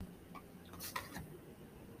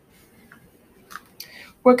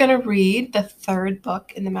We're going to read the third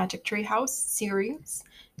book in the Magic Tree House series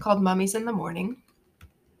called Mummies in the Morning.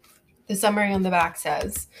 The summary on the back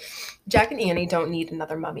says, Jack and Annie don't need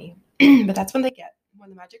another mummy, but that's when they get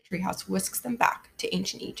when the Magic Tree House whisks them back to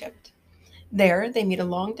ancient Egypt. There, they meet a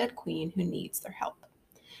long-dead queen who needs their help.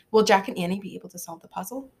 Will Jack and Annie be able to solve the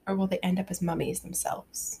puzzle, or will they end up as mummies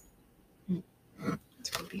themselves?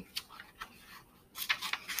 It's creepy.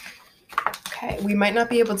 Okay, we might not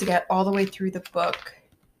be able to get all the way through the book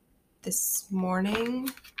this morning,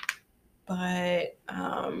 but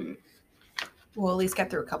we'll at least get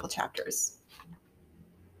through a couple chapters.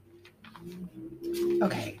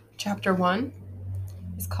 Okay, chapter 1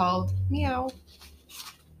 is called Meow.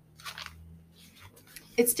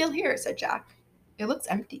 It's still here, said Jack. It looks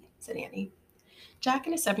empty, said Annie. Jack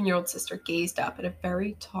and his 7-year-old sister gazed up at a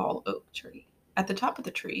very tall oak tree. At the top of the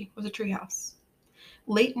tree was a treehouse.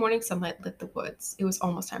 Late morning sunlight lit the woods. It was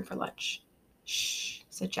almost time for lunch. Shh,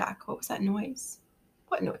 said Jack. What was that noise?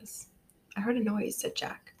 What noise? I heard a noise, said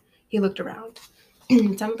Jack. He looked around.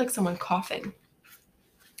 It sounded like someone coughing.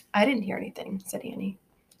 I didn't hear anything, said Annie.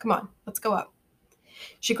 Come on, let's go up.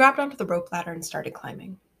 She grabbed onto the rope ladder and started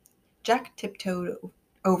climbing. Jack tiptoed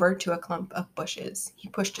over to a clump of bushes. He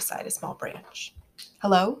pushed aside a small branch.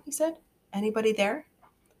 Hello, he said. Anybody there?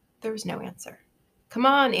 There was no answer. Come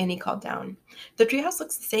on, Annie called down. The treehouse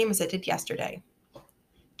looks the same as it did yesterday.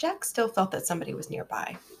 Jack still felt that somebody was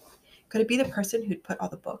nearby. Could it be the person who'd put all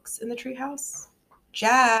the books in the treehouse?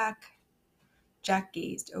 Jack! Jack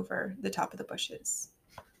gazed over the top of the bushes.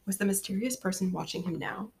 Was the mysterious person watching him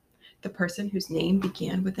now? The person whose name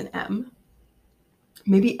began with an M?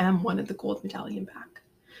 Maybe M wanted the gold medallion back,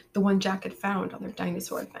 the one Jack had found on their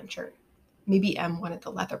dinosaur adventure. Maybe M wanted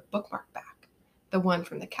the leather bookmark back, the one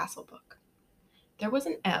from the castle book. There was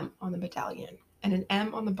an M on the medallion and an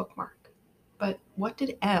M on the bookmark. But what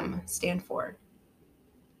did M stand for?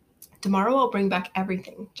 Tomorrow I'll bring back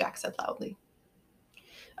everything, Jack said loudly.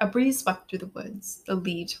 A breeze swept through the woods. The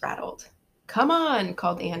leaves rattled. Come on,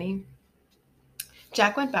 called Annie.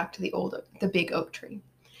 Jack went back to the big oak tree.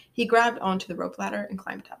 He grabbed onto the rope ladder and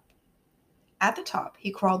climbed up. At the top,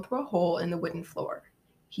 he crawled through a hole in the wooden floor.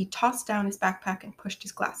 He tossed down his backpack and pushed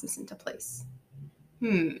his glasses into place.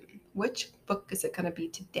 Which book is it going to be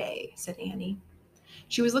today? Said Annie.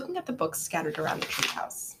 She was looking at the books scattered around the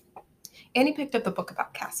treehouse. Annie picked up the book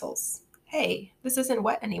about castles. Hey, this isn't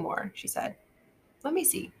wet anymore, she said. Let me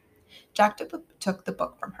see. Jack took the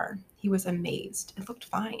book from her. He was amazed. It looked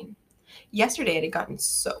fine. Yesterday it had gotten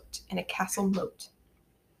soaked in a castle moat.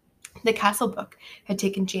 The castle book had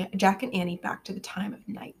taken Jack and Annie back to the time of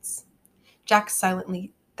knights. Jack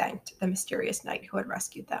silently thanked the mysterious knight who had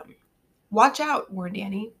rescued them. Watch out, warned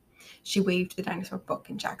Annie. She waved the dinosaur book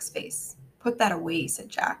in Jack's face. Put that away, said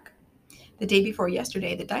Jack. The day before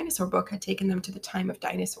yesterday, the dinosaur book had taken them to the time of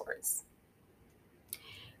dinosaurs.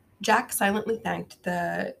 Jack silently thanked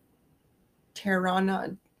the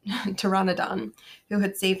Pteranodon who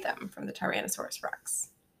had saved them from the Tyrannosaurus Rex.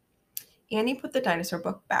 Annie put the dinosaur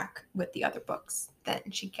book back with the other books. Then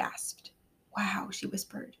she gasped. Wow, she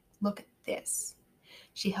whispered. Look at this.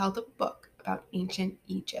 She held up a book about ancient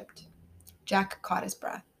Egypt. Jack caught his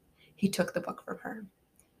breath. He took the book from her.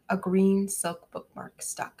 A green silk bookmark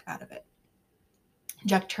stuck out of it.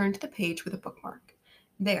 Jack turned to the page with a bookmark.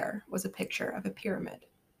 There was a picture of a pyramid.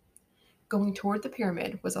 Going toward the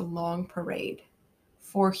pyramid was a long parade.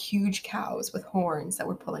 4 huge cows with horns that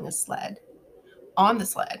were pulling a sled. On the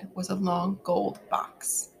sled was a long gold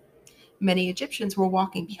box. Many Egyptians were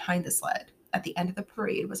walking behind the sled. At the end of the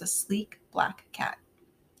parade was a sleek black cat.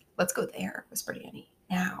 Let's go there, whispered Annie.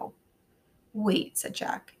 Now. Wait, said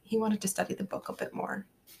Jack. He wanted to study the book a bit more.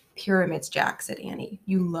 Pyramids, Jack, said Annie.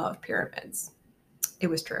 You love pyramids. It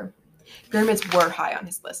was true. Pyramids were high on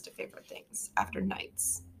his list of favorite things, after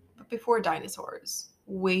knights. But before dinosaurs.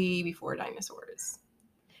 Way before dinosaurs.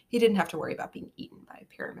 He didn't have to worry about being eaten by a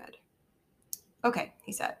pyramid. Okay,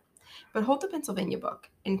 he said, but hold the Pennsylvania book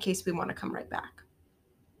in case we want to come right back.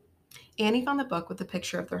 Annie found the book with a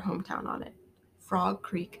picture of their hometown on it, Frog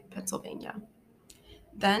Creek, Pennsylvania.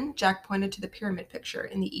 Then Jack pointed to the pyramid picture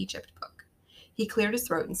in the Egypt book. He cleared his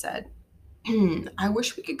throat and said, I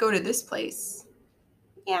wish we could go to this place.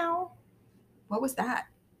 Meow. What was that?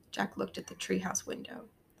 Jack looked at the treehouse window.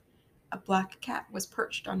 A black cat was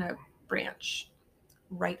perched on a branch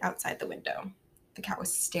right outside the window. The cat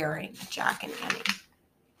was staring at Jack and Annie.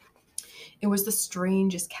 It was the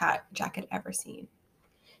strangest cat Jack had ever seen.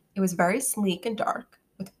 It was very sleek and dark,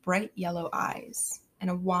 with bright yellow eyes and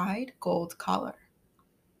a wide gold collar.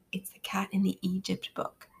 It's the cat in the Egypt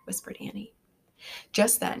book, whispered Annie.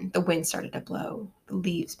 Just then, the wind started to blow. The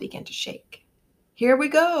leaves began to shake. Here we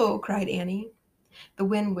go, cried Annie. The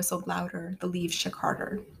wind whistled louder, the leaves shook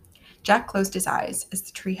harder. Jack closed his eyes as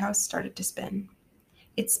the treehouse started to spin.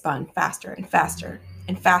 It spun faster and faster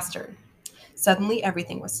and faster. Suddenly,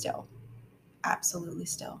 everything was still. Absolutely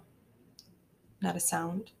still. Not a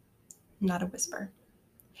sound, not a whisper.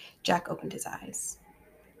 Jack opened his eyes.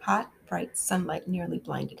 Hot, bright sunlight nearly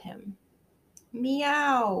blinded him.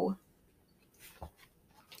 Meow!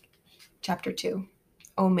 Chapter 2.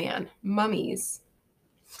 Oh man, mummies.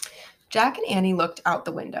 Jack and Annie looked out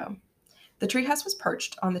the window. The treehouse was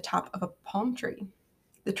perched on the top of a palm tree.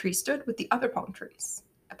 The tree stood with the other palm trees,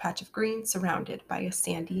 a patch of green surrounded by a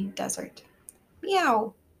sandy desert.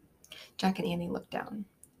 Meow! Jack and Annie looked down.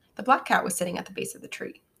 The black cat was sitting at the base of the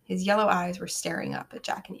tree. His yellow eyes were staring up at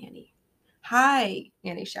Jack and Annie. Hi,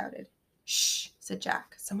 Annie shouted. Shh, said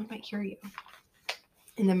Jack. Someone might hear you.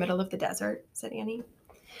 In the middle of the desert, said Annie.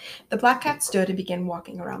 The black cat stood and began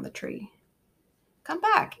walking around the tree. Come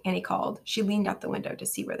back, Annie called. She leaned out the window to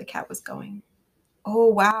see where the cat was going. Oh,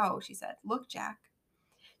 wow, she said. Look, Jack.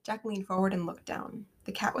 Jack leaned forward and looked down.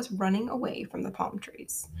 The cat was running away from the palm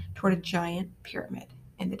trees toward a giant pyramid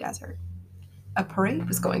in the desert. A parade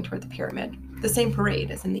was going toward the pyramid, the same parade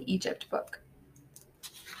as in the Egypt book.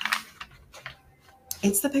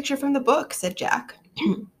 It's the picture from the book, said Jack.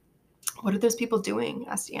 What are those people doing?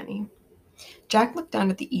 Asked Annie. Jack looked down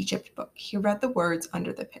at the Egypt book. He read the words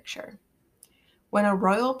under the picture. When a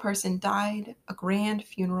royal person died, a grand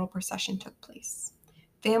funeral procession took place.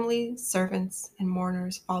 Families, servants, and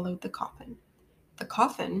mourners followed the coffin. The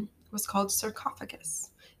coffin was called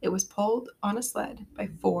sarcophagus. It was pulled on a sled by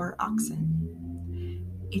 4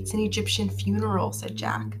 oxen. It's an Egyptian funeral, said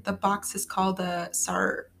Jack. The box is called a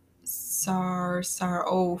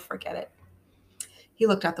oh, forget it. He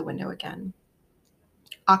looked out the window again.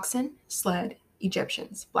 Oxen, sled,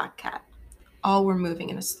 Egyptians, black cat. All were moving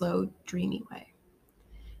in a slow, dreamy way.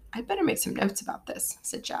 I'd better make some notes about this,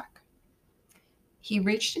 said Jack. He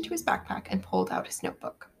reached into his backpack and pulled out his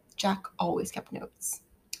notebook. Jack always kept notes.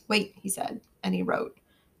 Wait, he said, and he wrote,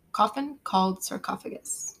 Coffin called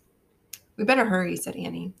sarcophagus. We better hurry, said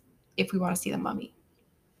Annie, if we want to see the mummy.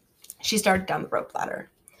 She started down the rope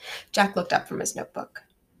ladder. Jack looked up from his notebook.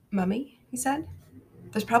 Mummy, he said.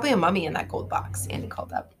 There's probably a mummy in that gold box, Annie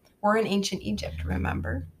called up. We're in ancient Egypt,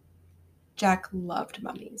 remember? Jack loved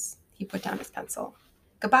mummies. He put down his pencil.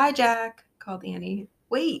 Goodbye, Jack, called Annie.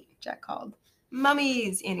 Wait, Jack called.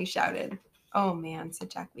 Mummies, Annie shouted. Oh, man,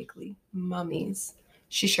 said Jack weakly. Mummies.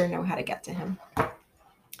 She sure knew how to get to him.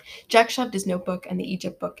 Jack shoved his notebook and the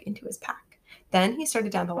Egypt book into his pack. Then he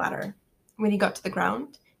started down the ladder. When he got to the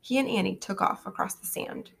ground, he and Annie took off across the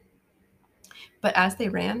sand. But as they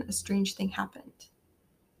ran, a strange thing happened.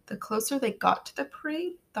 The closer they got to the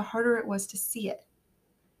parade, the harder it was to see it.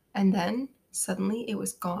 And then, suddenly, it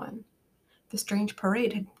was gone. The strange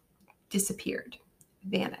parade had disappeared,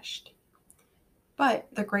 vanished. But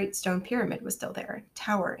the great stone pyramid was still there,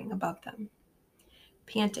 towering above them.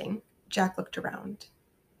 Panting, Jack looked around.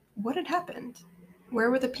 What had happened?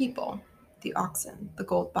 Where were the people? The oxen, the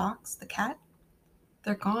gold box, the cat?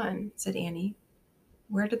 They're gone, said Annie.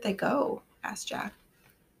 Where did they go? Asked Jack.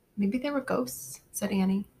 Maybe they were ghosts, said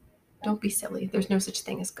Annie. Don't be silly. There's no such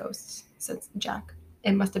thing as ghosts, said Jack.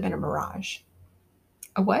 It must have been a mirage.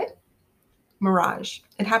 A what? Mirage.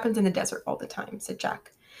 It happens in the desert all the time, said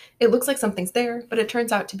Jack. It looks like something's there, but it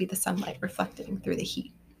turns out to be the sunlight reflecting through the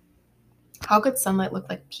heat. How could sunlight look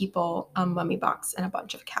like people, a mummy box, and a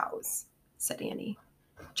bunch of cows? Said Annie.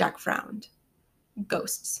 Jack frowned.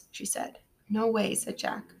 Ghosts, she said. No way, said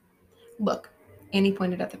Jack. Look, Annie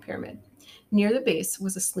pointed at the pyramid. Near the base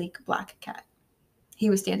was a sleek black cat. He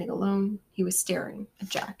was standing alone. He was staring at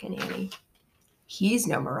Jack and Annie. He's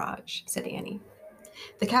no mirage, said Annie.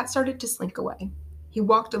 The cat started to slink away. He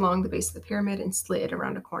walked along the base of the pyramid and slid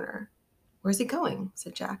around a corner. Where's he going?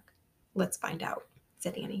 Said Jack. Let's find out,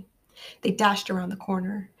 said Annie. They dashed around the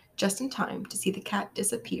corner, just in time to see the cat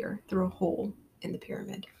disappear through a hole in the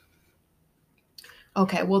pyramid.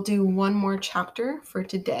 Okay, we'll do one more chapter for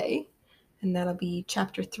today, and that'll be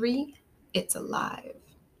chapter 3, It's Alive.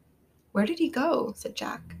 Where did he go? Said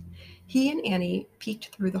Jack. He and Annie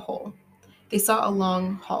peeked through the hole. They saw a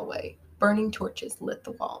long hallway. Burning torches lit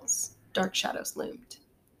the walls. Dark shadows loomed.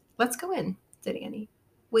 Let's go in, said Annie.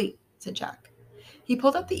 Wait, said Jack. He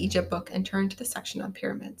pulled up the Egypt book and turned to the section on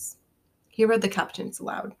pyramids. He read the captions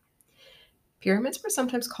aloud. Pyramids were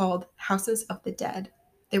sometimes called houses of the dead.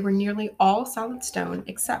 They were nearly all solid stone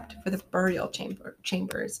except for the burial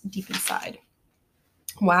chambers deep inside.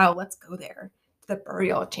 Wow, let's go there. The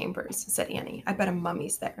burial chambers, said Annie. I bet a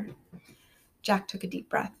mummy's there. Jack took a deep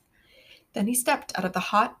breath. Then he stepped out of the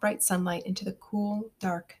hot, bright sunlight into the cool,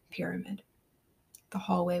 dark pyramid. The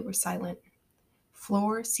hallway was silent.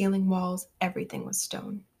 Floor, ceiling, walls, everything was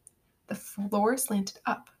stone. The floor slanted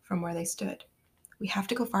up from where they stood. We have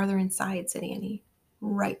to go farther inside, said Annie.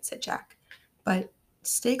 Right, said Jack. But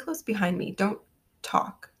stay close behind me. Don't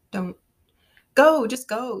talk. Don't. Go, just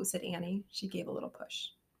go, said Annie. She gave a little push.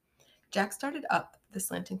 Jack started up the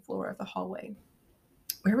slanting floor of the hallway.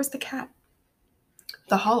 Where was the cat?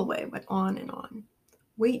 The hallway went on and on.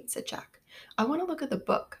 Wait, said Jack. I want to look at the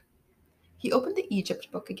book. He opened the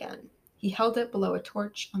Egypt book again. He held it below a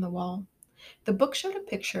torch on the wall. The book showed a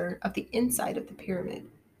picture of the inside of the pyramid.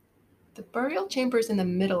 The burial chamber is in the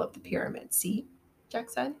middle of the pyramid, see?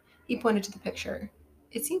 Jack said. He pointed to the picture.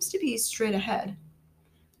 It seems to be straight ahead.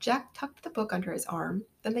 Jack tucked the book under his arm,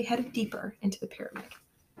 then they headed deeper into the pyramid.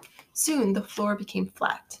 Soon the floor became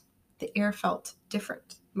flat. The air felt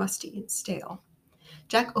different, musty, and stale.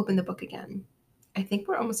 Jack opened the book again. I think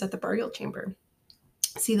we're almost at the burial chamber.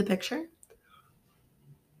 See the picture?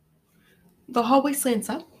 The hallway slants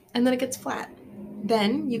up, and then it gets flat.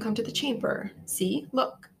 Then you come to the chamber. See?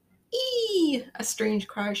 Look. Eee! A strange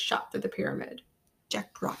cry shot through the pyramid.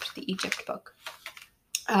 Jack dropped the Egypt book.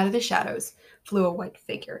 Out of the shadows flew a white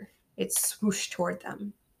figure. It swooshed toward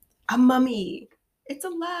them. A mummy! It's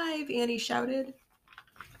alive, Annie shouted.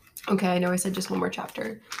 Okay, I know I said just one more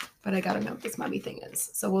chapter, but I gotta know what this mummy thing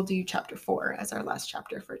is. So we'll do chapter 4 as our last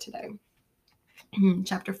chapter for today.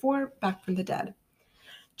 Chapter 4, Back from the Dead.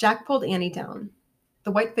 Jack pulled Annie down.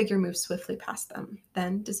 The white figure moved swiftly past them,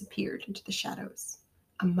 then disappeared into the shadows.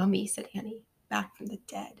 A mummy, said Annie, back from the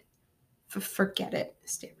dead. Forget it,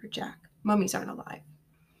 stammered Jack. Mummies aren't alive.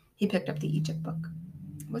 He picked up the Egypt book.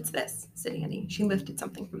 What's this? Said Annie. She lifted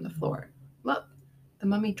something from the floor. Look, the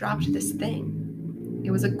mummy dropped this thing.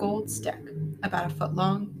 It was a gold stick, about a foot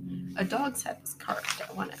long. A dog's head was carved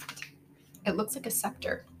at one end. It looks like a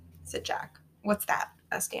scepter, said Jack. What's that?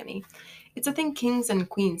 Asked Annie. It's a thing kings and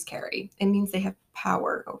queens carry. It means they have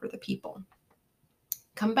power over the people.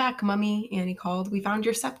 Come back, Mummy, Annie called. We found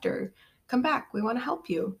your scepter. Come back. We want to help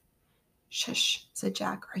you. Shush, said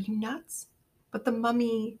Jack. Are you nuts? But the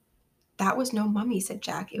mummy... That was no mummy, said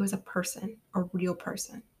Jack. It was a person, a real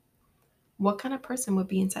person. What kind of person would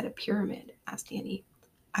be inside a pyramid? Asked Annie.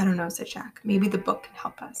 I don't know, said Jack. Maybe the book can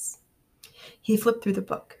help us. He flipped through the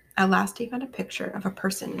book. At last he found a picture of a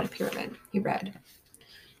person in a pyramid. He read,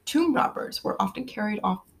 Tomb robbers were often carried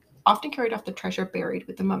off the treasure buried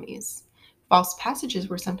with the mummies. False passages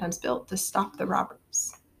were sometimes built to stop the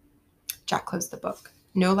robbers. Jack closed the book.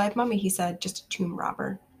 No live mummy, he said, just a tomb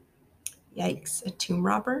robber. Yikes, a tomb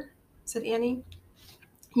robber? Said Annie.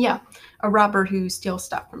 Yeah, a robber who steals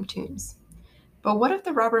stuff from tombs. But what if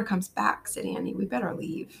the robber comes back, said Annie. We better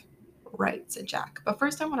leave. Right, said Jack. But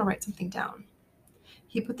first I want to write something down.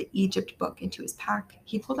 He put the Egypt book into his pack.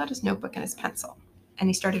 He pulled out his notebook and his pencil. And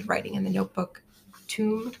he started writing in the notebook,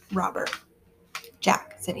 Tomb robber.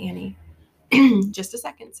 Jack, said Annie. Just a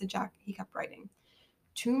second, said Jack. He kept writing.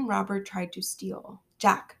 Tomb robber tried to steal.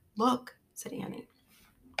 Jack, look, said Annie.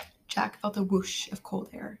 Jack felt a whoosh of cold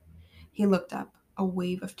air. He looked up. A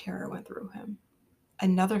wave of terror went through him.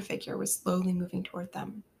 Another figure was slowly moving toward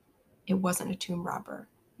them. It wasn't a tomb robber.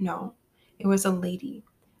 No, it was a lady,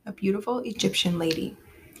 a beautiful Egyptian lady.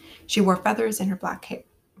 She wore flowers in her black hair.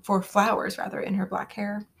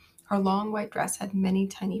 Her long white dress had many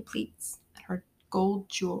tiny pleats, and her gold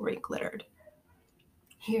jewelry glittered.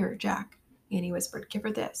 Here, Jack, Annie whispered. Give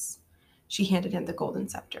her this. She handed him the golden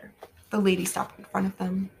scepter. The lady stopped in front of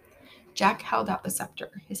them. Jack held out the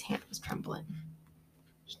scepter. His hand was trembling.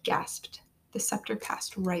 He gasped. The scepter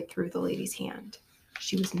passed right through the lady's hand.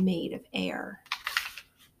 She was made of air.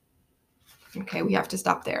 Okay, we have to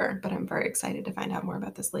stop there, but I'm very excited to find out more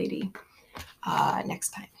about this lady next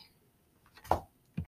time.